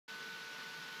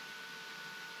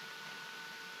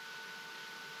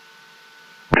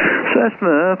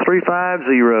Cessna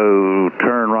 350,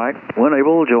 turn right, when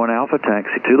able, join Alpha,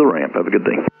 taxi to the ramp. Have a good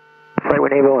day. Right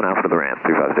when able and Alpha to the ramp,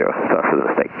 350, sorry for the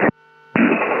mistake.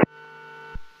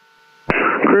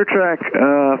 Career track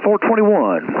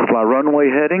 421, fly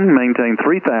runway heading, maintain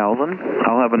 3000.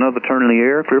 I'll have another turn in the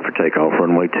air, clear for takeoff,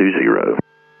 runway 20.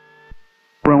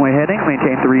 Runway heading,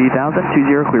 maintain 3000,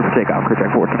 20, clear for takeoff, career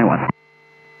track 421.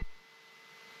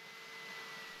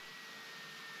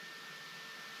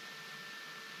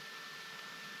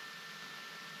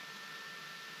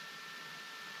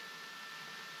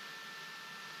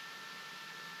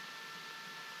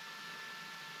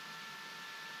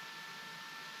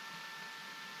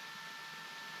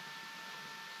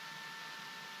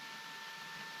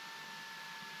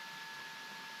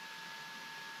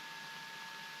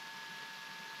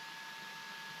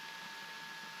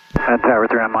 Tower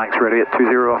 3 on Mike's ready at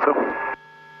 20 also.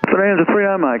 Bonanza 3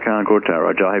 on Mike, Concord Tower.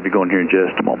 Roger, I'll have you going here in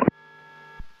just a moment.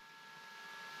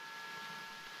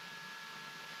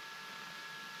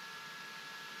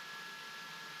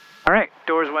 All right,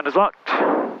 doors, windows locked.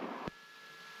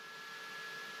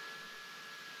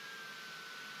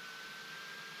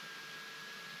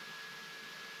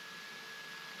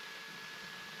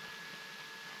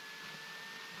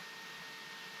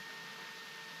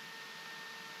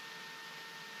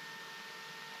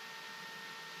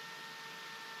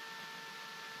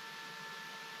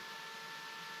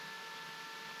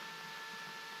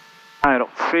 I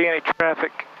don't see any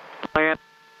traffic planned.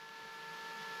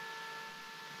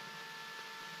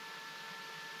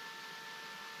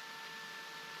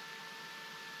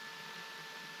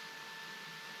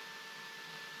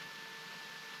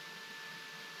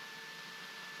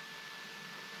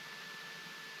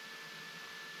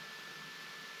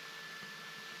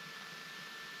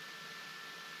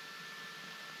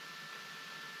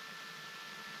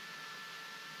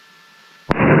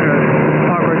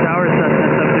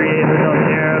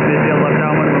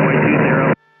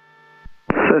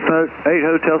 Cessna 8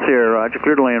 Hotel Sierra, Roger,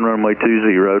 clear to land runway 20,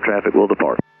 traffic will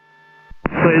depart.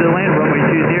 Clear to land runway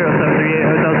 20, 738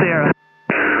 Hotel Sierra.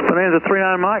 Bonanza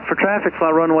 39 Mike for traffic, fly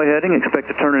runway heading, expect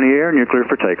to turn in the air, and you're clear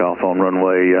for takeoff on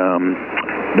runway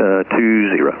 20.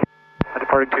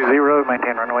 Departing 20,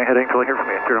 maintain runway heading until I hear from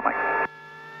you. 0 Mike.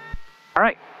 All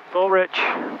right, full rich,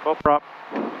 full prop.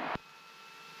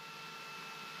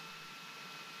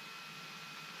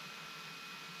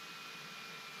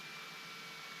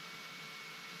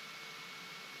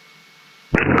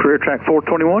 Career track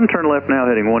 421, turn left now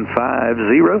heading 150.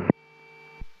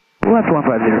 Left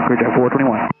 150, career track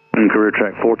 421. And career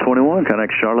track 421,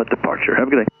 connect Charlotte departure. Have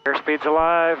a good day. Airspeed's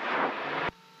alive,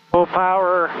 full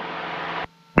power.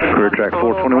 Career track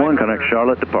 421, connect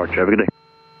Charlotte departure. Have a good day.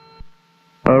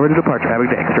 Ready to departure, have a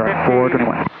good day. Track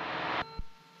 421.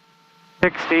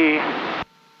 60,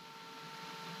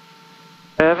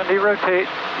 70, rotate.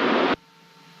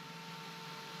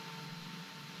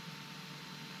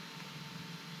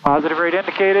 Positive rate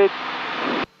indicated.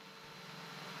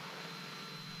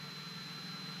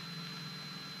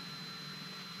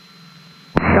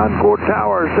 Concord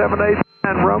Tower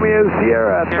 789 Romeo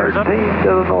Sierra 13 to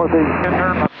the northeast.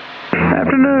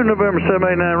 Afternoon, November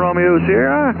 789 Romeo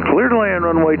Sierra, clear to land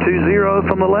runway 20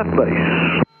 from the left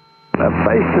base. Left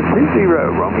base to 20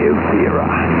 Romeo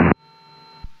Sierra.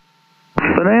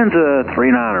 Bonanza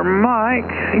 39er Mike,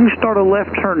 you can start a left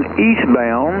turn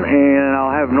eastbound, and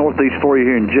I'll have northeast for you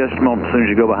here in just a moment as soon as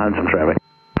you go behind some traffic.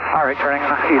 All right, turning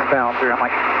eastbound 0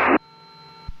 Mike.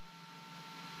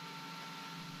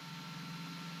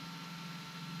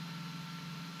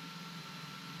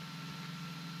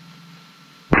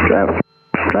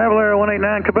 Traveler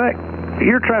 189 Quebec,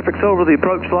 your traffic's over the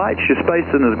approach lights, your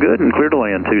spacing is good, and clear to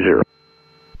land 20.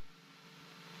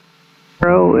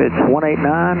 It's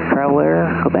 189, Travel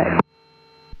Air, Quebec.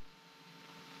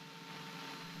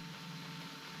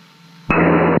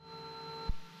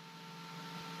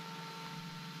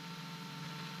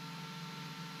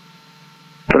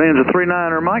 Bonanza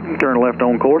 39er Mike, you can turn left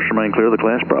on course, remain clear of the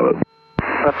class Bravo.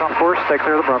 Left on course, stay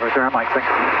clear of the Bravo 0 Mike,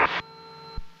 thanks.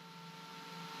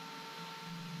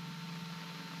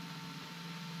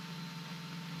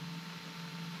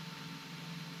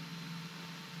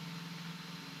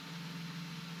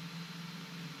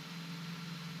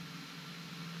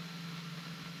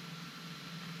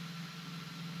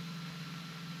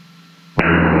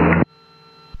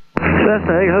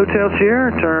 Cessna 8 Hotel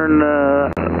Sierra, turn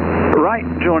right,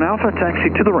 join Alpha, taxi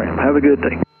to the ramp. Have a good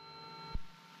day.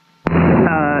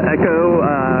 Echo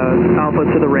Alpha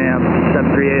to the ramp,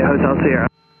 738 Hotel Sierra.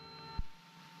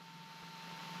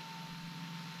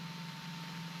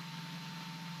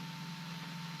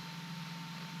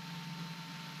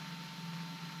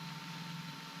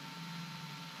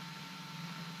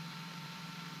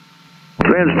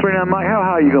 Bonanza 39 Mike, how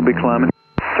high are you going to be climbing?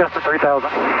 Just at 3,000.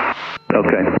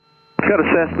 Okay. Got a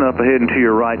Cessna up ahead and to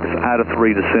your right, out of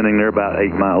 3 descending. They're about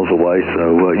 8 miles away,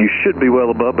 so you should be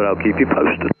well above, but I'll keep you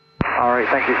posted. All right,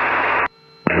 thank you.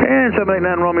 And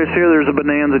 789 Romeo's here. There's a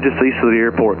Bonanza just east of the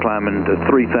airport climbing to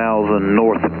 3,000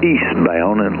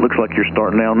 northeastbound, and it looks like you're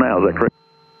starting down now. Is that correct?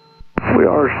 We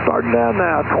are starting down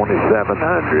now,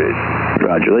 2,700.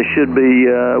 Roger. They should be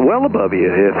well above you.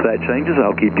 If that changes,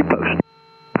 I'll keep you posted.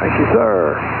 Thank you,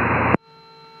 sir.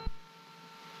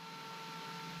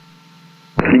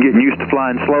 You getting used to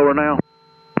flying slower now?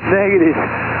 Negative.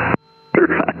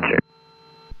 Roger.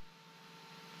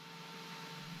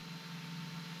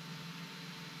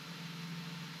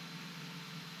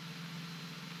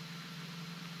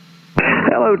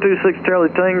 Hello, 26 Charlie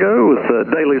Tango with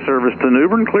daily service to New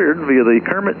Bern, cleared via the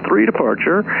Kermit 3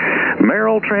 departure,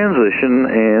 Merrill transition,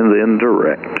 and then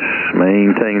direct.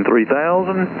 Maintain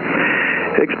 3,000.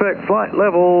 Expect flight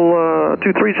level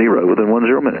 230 within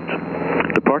 10 minutes.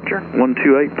 Departure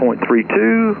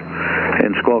 128.32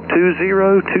 and squawk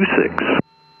 2026.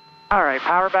 All right,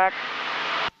 power back.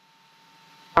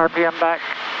 RPM back.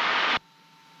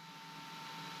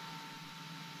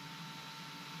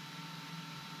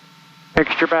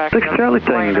 Fixture back. 6 Charlie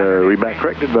Tango, reback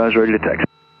correct, advise ready to taxi.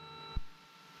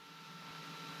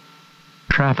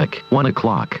 Traffic, 1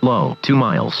 o'clock, low, 2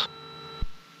 miles.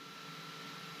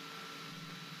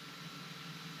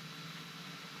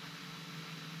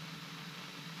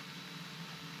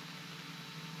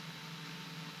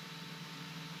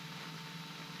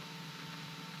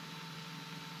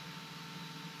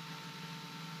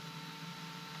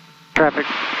 Traffic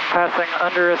passing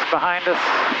under us, behind us.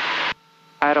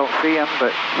 I don't see him,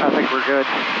 but I think we're good.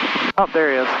 Oh,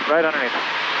 there he is, right underneath us.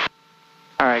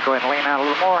 All right, go ahead and lean out a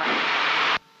little more.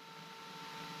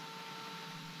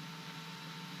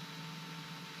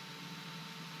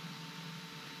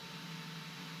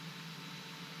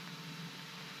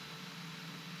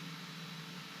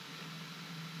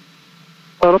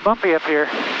 A little bumpy up here.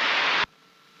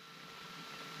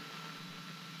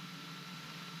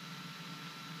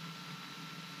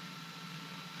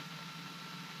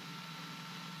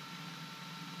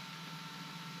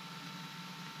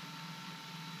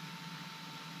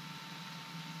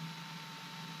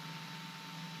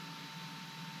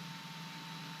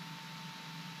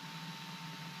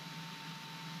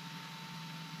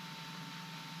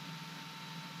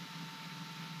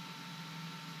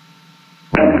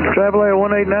 Travel Air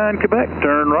 189 Quebec,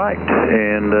 turn right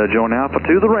and join Alpha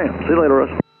to the ramp. See you later, Russ.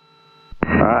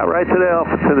 All right, right to the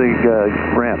Alpha to the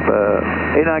ramp.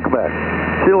 89 Quebec.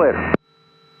 See you later.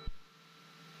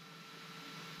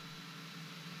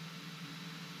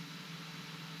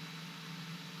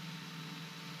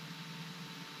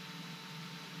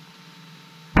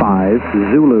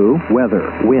 Zulu, weather,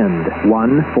 wind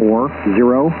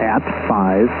 140 at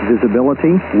 5,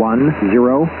 visibility 10,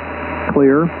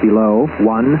 clear below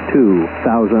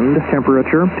 12,000,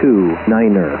 temperature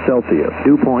 29 Celsius,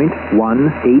 dew point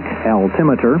 18,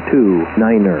 altimeter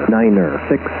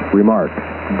 2996, remark,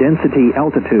 density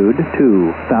altitude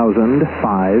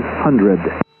 2,500.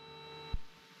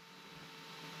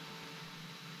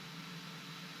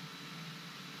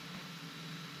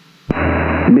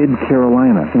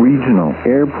 Mid-Carolina Regional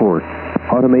Airport.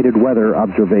 Automated weather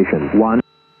observation 1.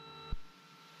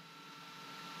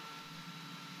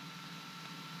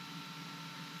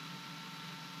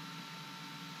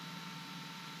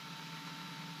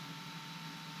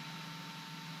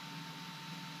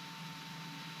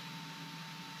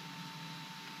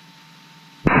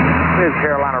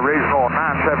 Mid-Carolina Regional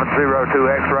 9702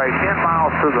 X-ray, 10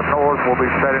 miles to the north. We'll be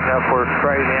setting up for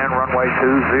straight in runway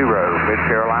 20,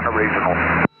 Mid-Carolina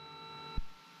Regional.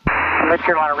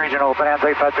 Mid-Carolina Regional, Bonanza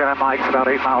 859 Mike's about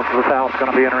 8 miles to the south,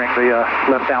 going to be entering the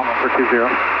left downwind for 20,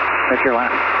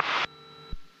 Mid-Carolina.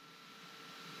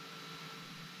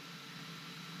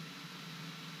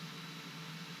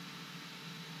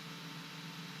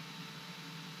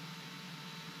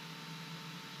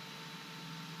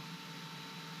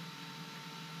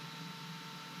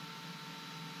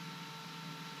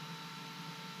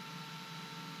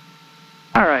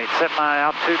 All right, set my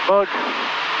altitude bug.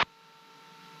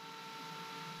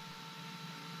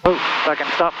 Oh, if I can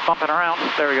stop bumping around.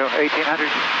 There we go, 1800.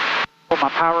 Pull my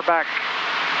power back,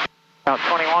 about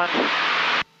 21.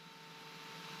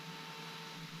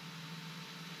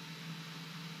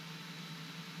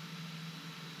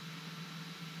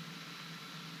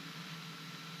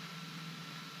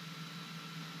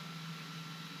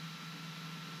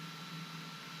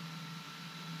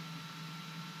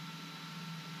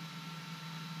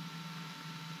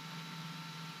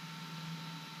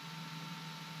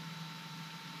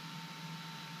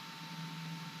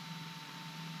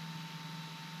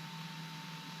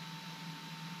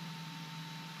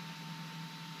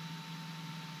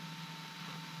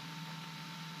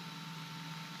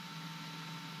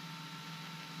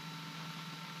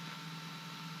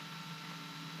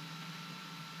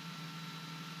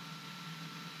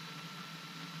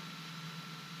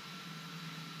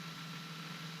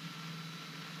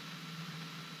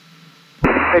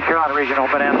 Mid Carolina Regional,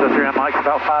 Bonanza 39 mics,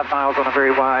 about 5 miles on a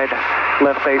very wide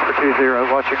left base for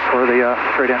 20, watching for the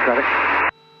straight in traffic.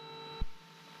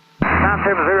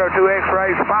 9702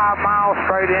 X-ray, 5 miles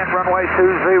straight in, runway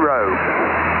 20,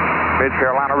 Mid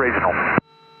Carolina Regional.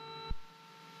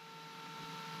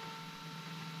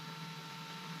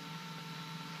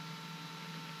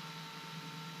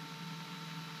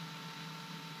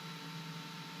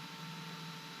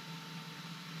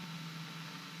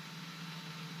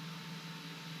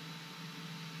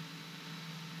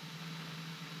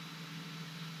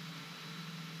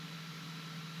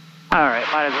 All right,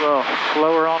 might as well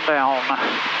slow her on down.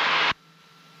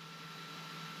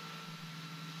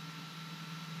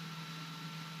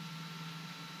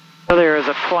 So there is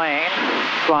a plane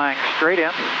flying straight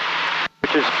in,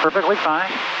 which is perfectly fine.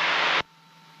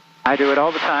 I do it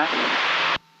all the time.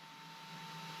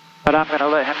 But I'm going to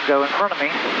let him go in front of me.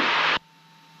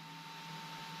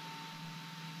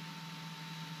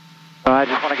 So I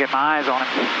just want to get my eyes on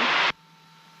him.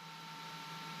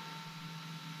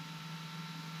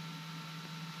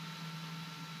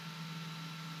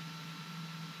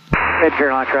 Mid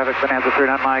Carolina traffic, Bonanza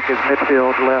 39 mic is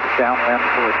midfield left downwind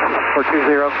for 20,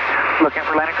 looking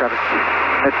for landing traffic,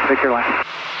 mid Carolina.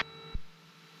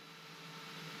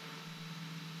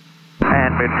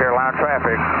 And Mid Carolina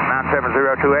traffic,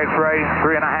 9702 X-ray,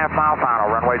 3.5 mile final,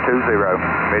 runway 20,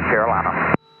 Mid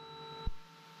Carolina.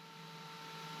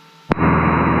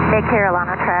 Mid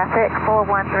Carolina traffic,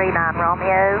 4139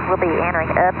 Romeo will be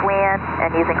entering upwind and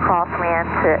using crosswind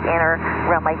to enter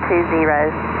runway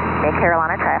 20. Mid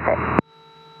Carolina traffic.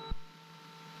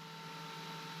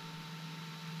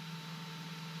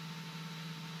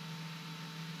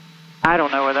 I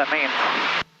don't know what that means.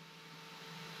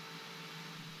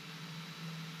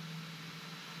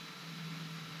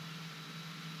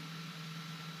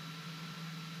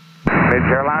 Mid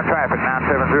Carolina traffic,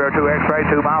 9702 X-ray,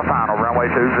 2 mile final, runway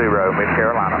 20, Mid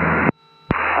Carolina.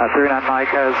 39 mic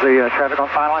has the traffic on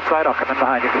final inside. I'll come in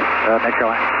behind you, Mid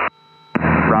Carolina.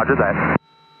 Roger that.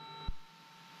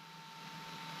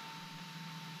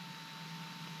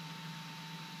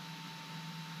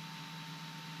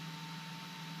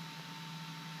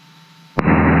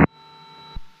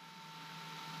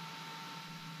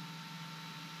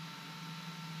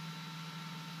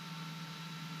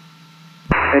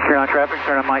 Mid Carolina traffic,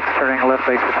 turn on mics, turning left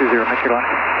base for 20, Mid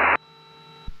Carolina.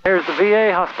 There's the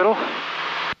VA hospital.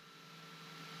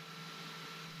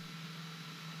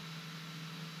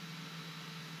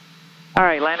 All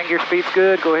right, landing gear speed's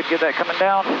good. Go ahead and get that coming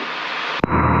down.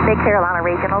 Mid Carolina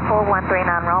Regional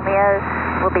 4139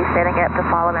 Romeo will be setting up to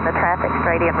follow in the traffic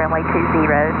straight in runway 20,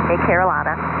 Mid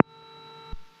Carolina.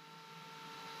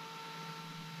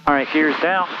 All right, gears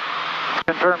down.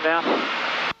 Confirm down.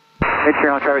 Mid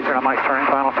Carolina traffic, turn on mics, turning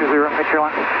final 20, Mid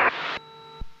Carolina.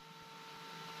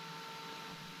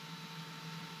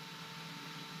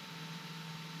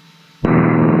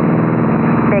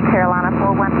 Mid Carolina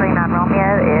 4139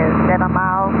 Romeo is 7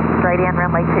 miles straight in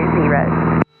runway 20,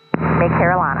 Mid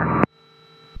Carolina.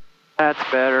 That's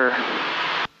better.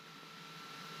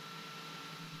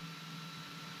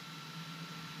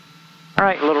 All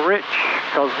right, a little rich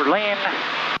because we're lean.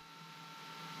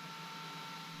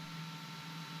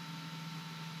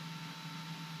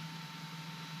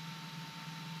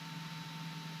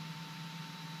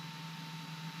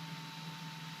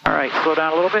 All right, slow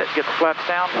down a little bit, get the flaps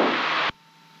down.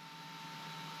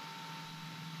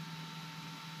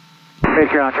 Mid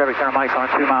Carolina traffic, turn mics on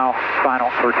a 2 mile final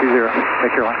for 20,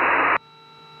 Mid Carolina.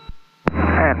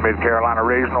 And Mid Carolina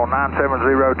Regional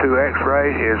 9702 X-ray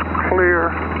is clear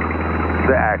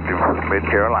to active, Mid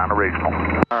Carolina Regional.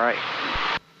 All right,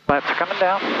 flaps are coming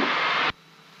down.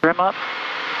 Trim up.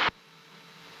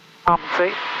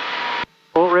 Compensate.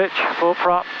 Full rich, full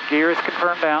prop. Gear is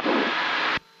confirmed down.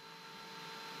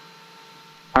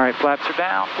 All right, flaps are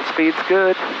down. Speed's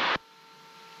good.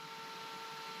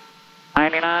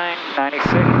 99,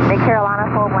 96. Mid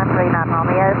Carolina 4139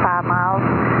 Romeo, 5 miles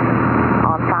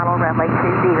on final runway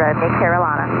 20, Mid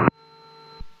Carolina.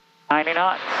 90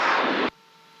 knots.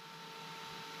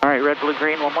 All right, red, blue,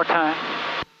 green, one more time.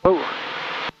 Oh.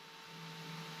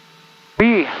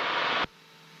 B.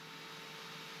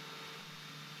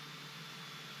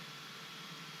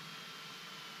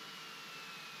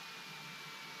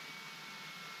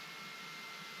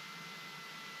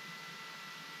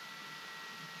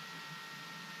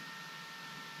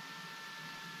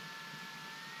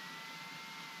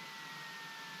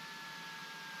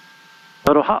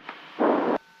 Little hop.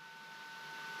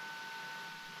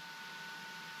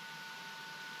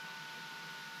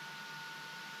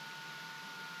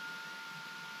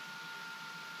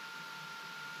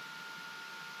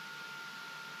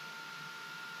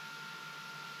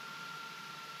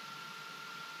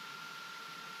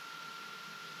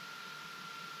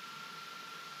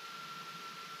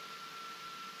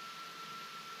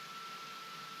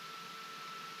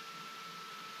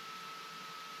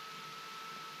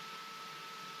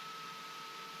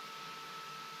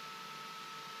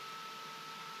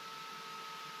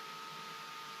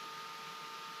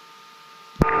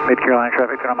 Mid-Carolina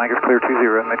traffic, turn on Mike is clear 20,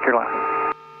 Mid-Carolina.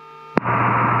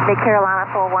 Mid-Carolina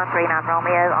 4139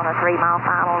 Romeo on a 3-mile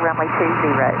final, runway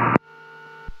 20.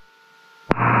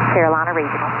 Carolina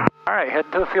Regional. All right,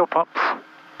 heading to the fuel pumps.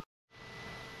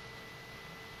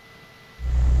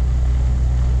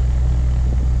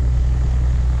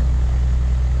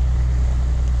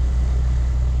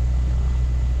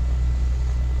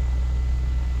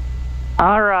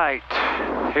 All right,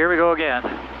 here we go again.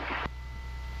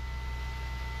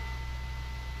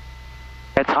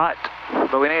 It's hot,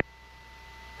 but we need...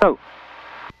 Oh.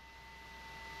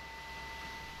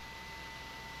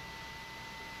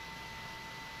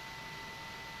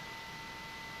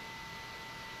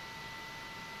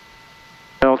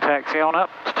 They'll taxi on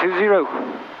up to 20.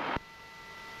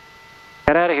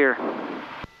 Get out of here.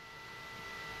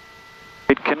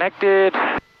 Get connected.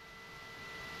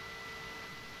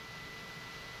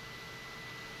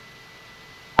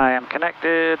 I am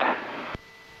connected.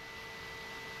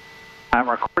 I'm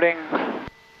recording.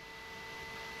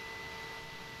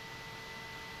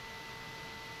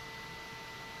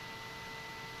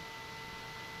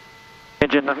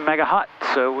 Engine is mega hot,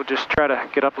 so we'll just try to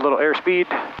get up a little airspeed,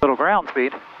 a little ground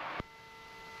speed.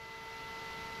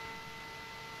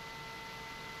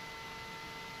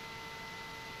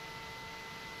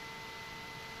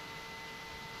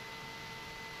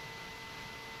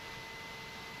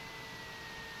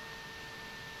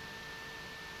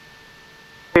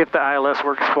 See if the ILS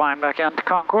works flying back into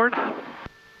Concord.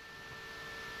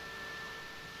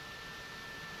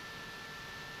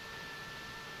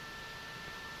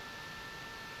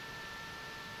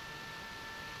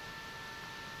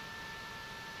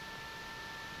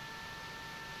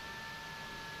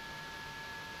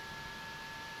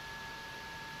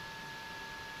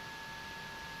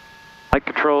 Light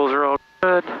controls are all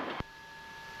good.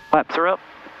 Flaps are up.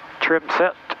 Trim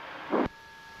set.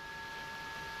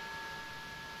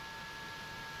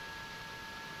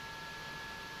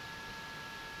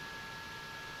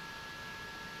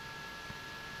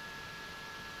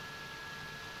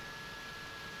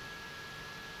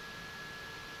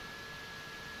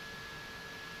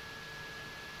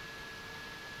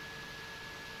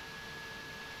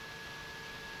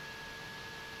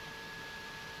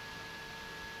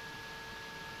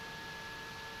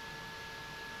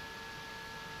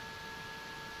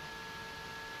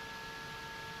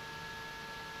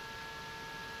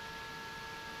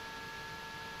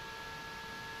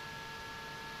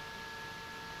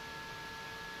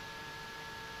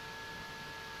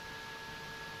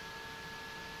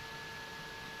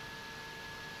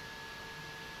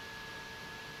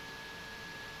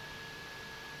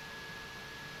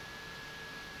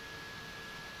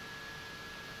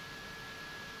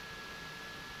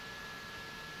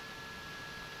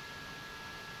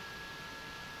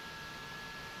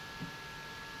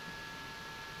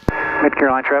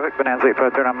 Mid-Carolina traffic, Bonanza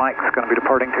 8539 Mike is going to be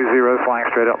departing 20, flying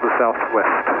straight out to the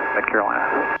southwest,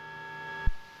 Mid-Carolina.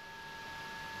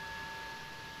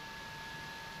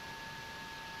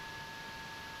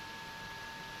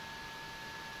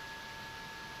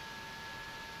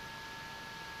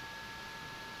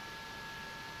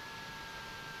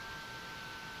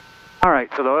 All right,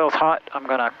 so the oil's hot. I'm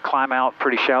going to climb out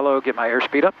pretty shallow, get my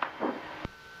airspeed up.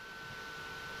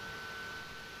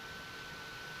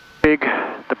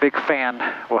 The big fan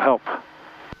will help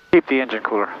keep the engine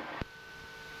cooler.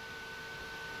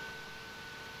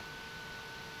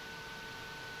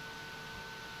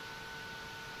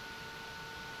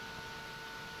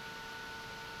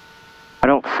 I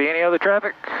don't see any other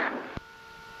traffic.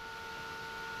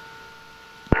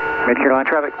 Mid-Carolina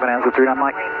traffic, Bonanza 39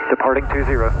 Mike, departing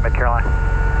 20,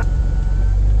 Mid-Carolina.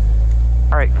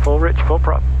 All right, full rich, full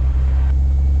prop.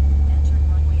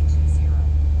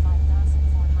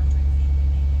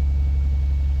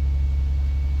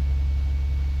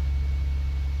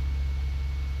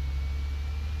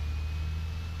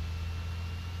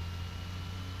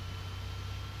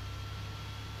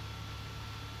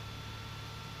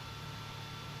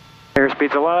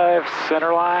 Airspeed's alive,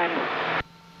 center line,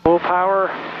 full power,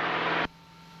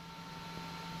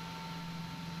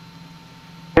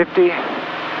 50,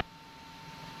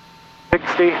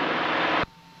 60,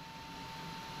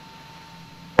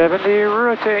 70,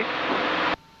 rotate.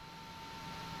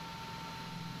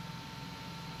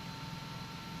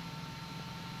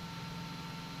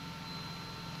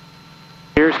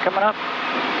 Gears coming up,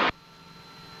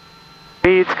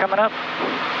 speed's coming up.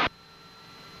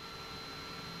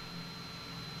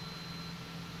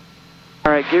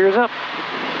 All right, gears up.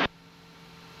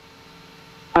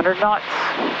 100 knots.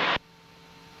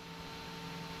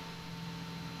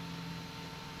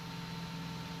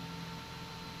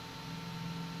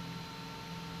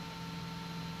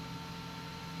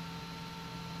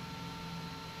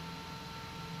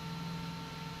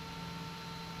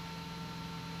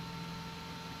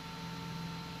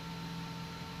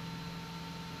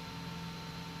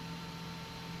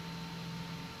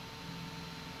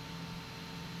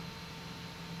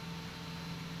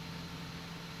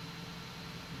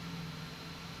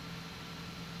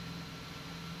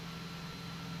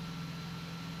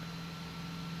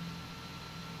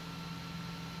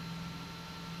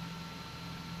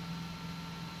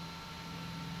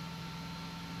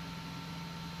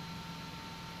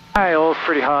 Alright, oil's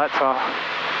pretty hot, so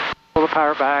I'll pull the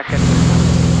power back and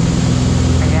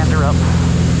meander up.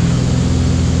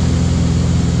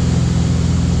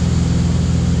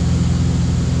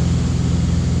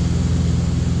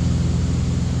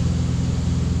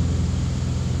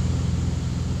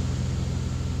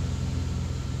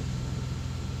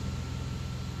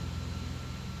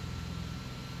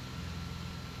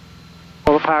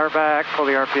 Pull the power back, pull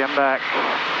the RPM back.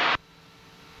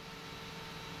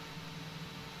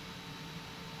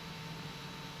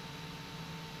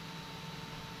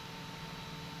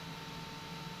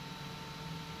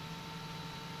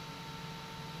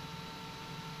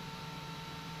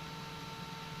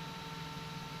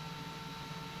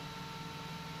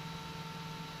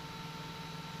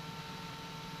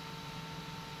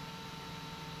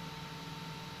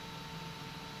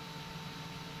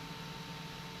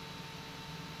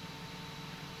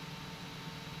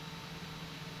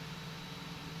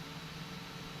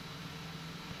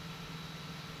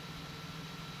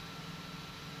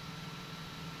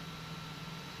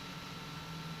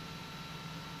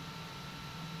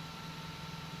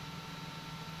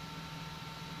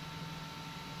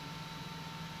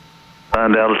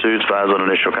 Find altitudes, 5 on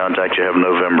initial contact you have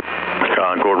November.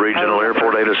 Concord Regional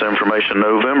Airport, ATIS information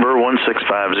November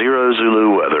 1650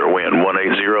 Zulu weather. Wind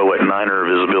 180 at Niner,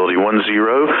 visibility 10.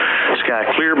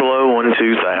 Sky clear below 12,000.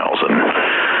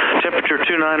 Temperature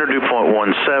 29er, dew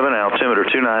point 17, altimeter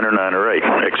 29er,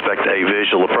 908. Expect a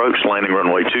visual approach, landing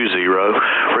runway 20.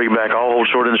 Bring back all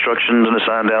hold short instructions and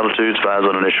assigned altitudes, 5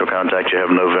 on initial contact you have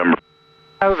November.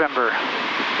 November.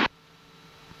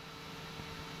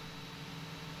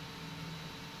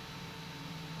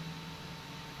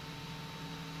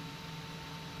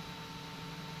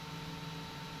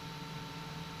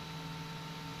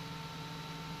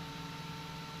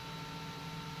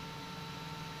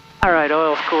 All right,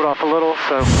 oil's cooled off a little,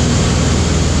 so.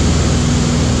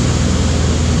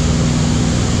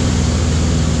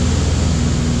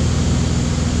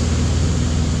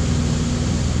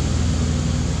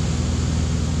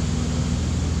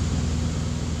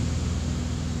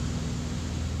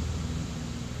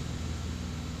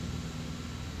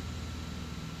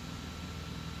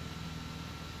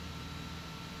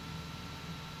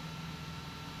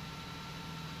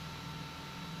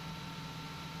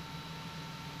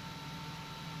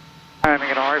 All right,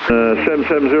 make it all right.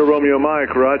 770 Romeo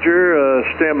Mike, roger.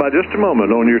 Stand by just a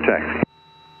moment on your taxi.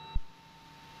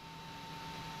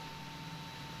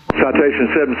 Citation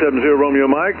 770 Romeo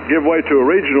Mike. Give way to a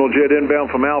regional jet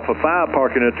inbound from Alpha 5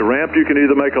 parking at the ramp. You can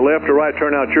either make a left or right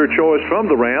turnout, your choice, from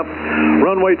the ramp.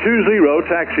 Runway 20,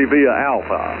 taxi via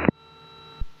Alpha.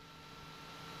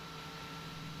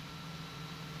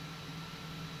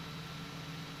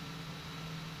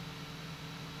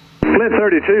 Flint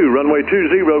 32, runway 20,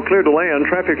 clear to land.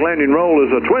 Traffic landing roll is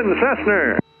a twin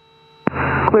Cessna.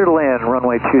 Clear to land,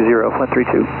 runway 20, Flint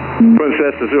 32. Twin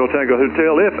Cessna Zero Tango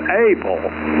Hotel, if able,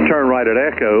 turn right at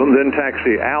Echo, and then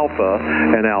taxi Alpha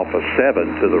and Alpha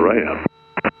 7 to the ramp.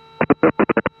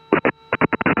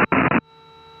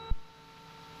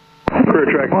 Career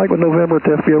track. Mike with November at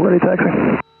FBO, ready taxi.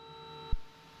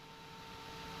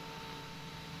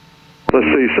 Let's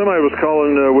see, somebody was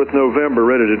calling with November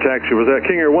ready to taxi. Was that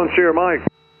King Air 1 Sierra Mike?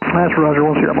 That's Roger,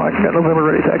 1 Sierra Mike. Got November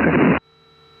ready taxi.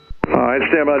 All right,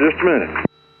 stand by just a minute.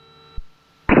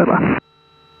 Stand by.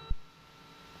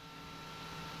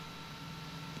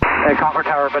 At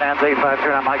Concord Tower, Bonanza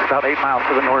 8529 Mike's about 8 miles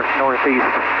to the northeast.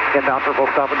 Inbound for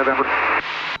full stop in November.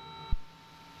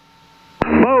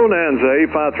 Bonanza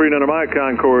 8539 Mike,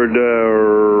 Concord,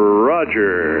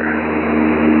 roger.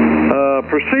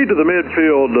 Proceed to the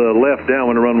midfield left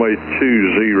downwind runway 20.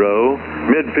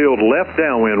 Midfield left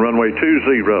downwind runway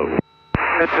 20.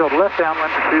 Midfield left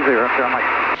downwind to 20, Sierra Mike.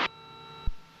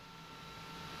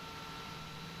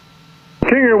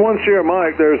 King Air 1 Sierra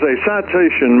Mike, there's a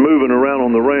citation moving around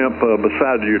on the ramp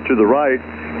beside you to the right.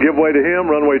 Give way to him,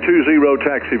 runway 20,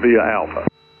 taxi via Alpha.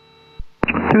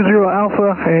 20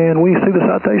 Alpha, and we see the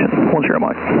citation, 1 Sierra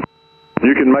Mike.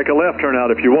 You can make a left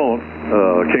turnout if you want.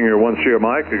 King Air 1 Sierra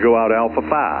Mike, to go out Alpha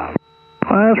 5.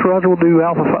 That's Roger, we'll do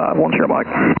Alpha 5, 1 Sierra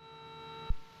Mike.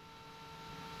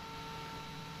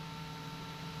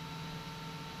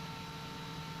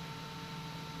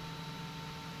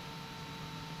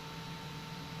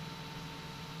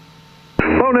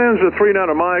 Bonanza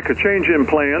 39 Mike, a change in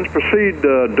plans. Proceed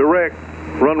direct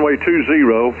runway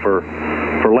 20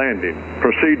 for landing.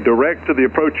 Proceed direct to the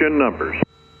approach in numbers.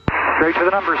 Straight to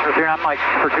the numbers for 39 Mike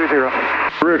for 20.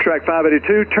 Rear track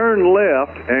 582, turn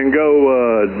left and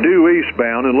go due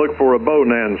eastbound and look for a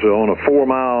Bonanza on a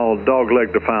 4-mile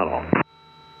dogleg to final.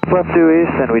 Left due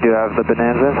east, and we do have the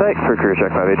Bonanza in sight for career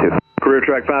track 582. Career Career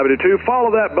track 582,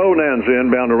 follow that Bonanza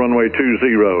inbound to runway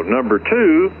 20. Number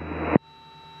 2.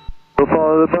 We'll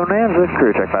follow the Bonanza,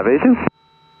 career track 582.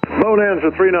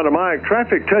 Bonanza 39 to Mike,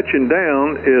 traffic touching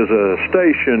down is a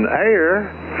station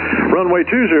air. Runway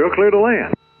 20, clear to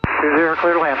land. 20,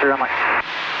 clear to land, 3 runway.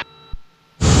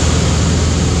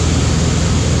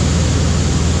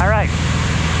 All right,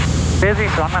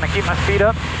 busy, so I'm going to keep my speed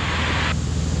up.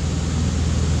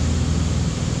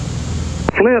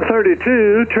 Flint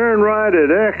 32, turn right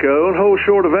at Echo and hold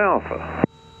short of Alpha.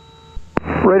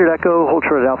 Right at Echo, hold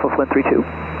short at Alpha, Flint 32. All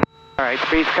right,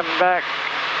 speed's coming back.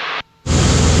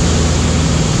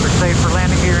 We're safe for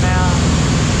landing here now.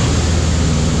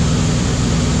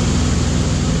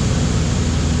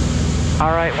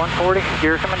 All right, 140,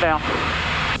 gear coming down.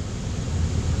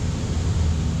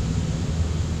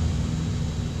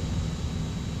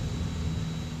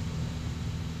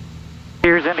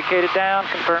 Gears indicated down,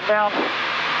 confirm down.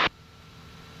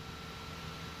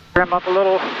 Trim up a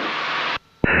little.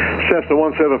 Cessna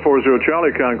 1740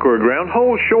 Charlie, Concord ground.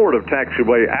 Hold short of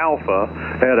taxiway Alpha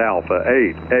at Alpha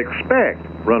 8. Expect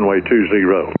runway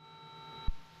 20.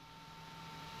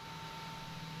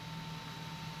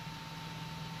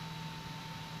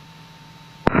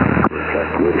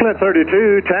 Flint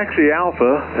 32, taxi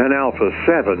Alpha and Alpha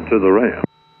 7 to the ramp.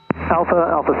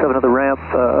 Alpha 7 to the ramp,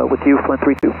 with you, Flint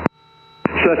 32.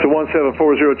 Cessna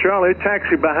 1740 Charlie,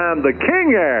 taxi behind the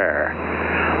King Air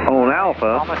on Alpha,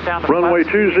 Almost down to runway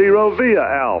flat 20 via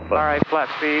Alpha. All right, flat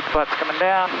speed, flat's coming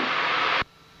down.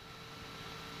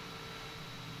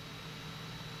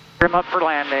 Trim up for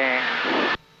landing.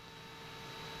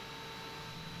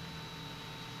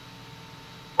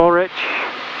 Full rich,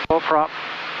 full prop,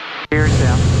 gears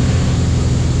down.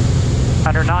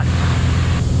 Under knots.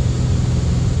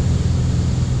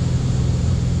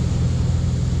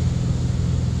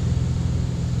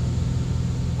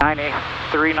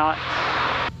 $93 knots.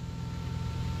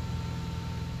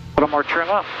 A little more trim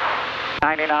up.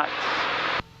 90 knots.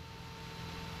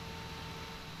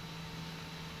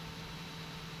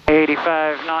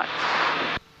 85 knots.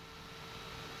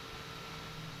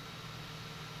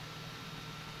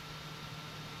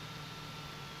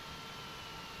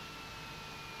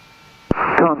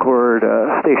 Concord,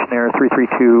 station air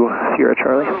 332, Sierra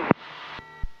Charlie.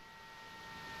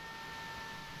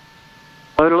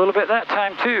 Load a little bit that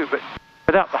time too, but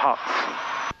without the hops.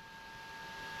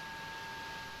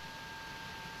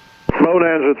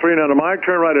 Bonanza 39 Mike,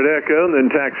 turn right at Echo and then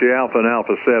taxi Alpha and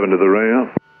Alpha 7 to the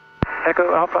ramp.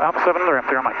 Echo, Alpha 7 to the ramp,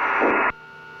 3 on Mike.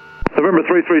 November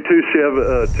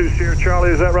 332 2 Sierra Charlie,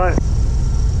 is that right?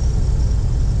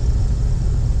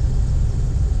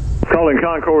 Calling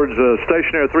Concord's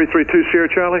station air 332 Sierra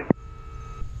Charlie.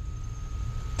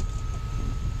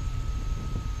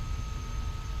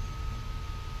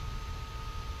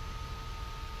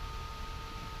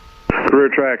 Career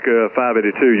track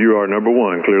 582, you are number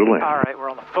 1, clear to land. All right, we're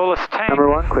on the fullest tank. Number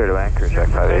 1, clear to land, career track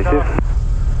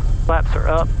 582. Flaps are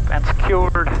up and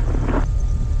secured.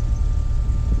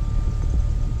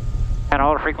 And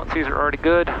all the frequencies are already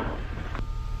good.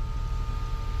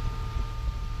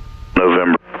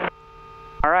 November.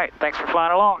 All right, thanks for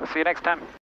flying along. See you next time.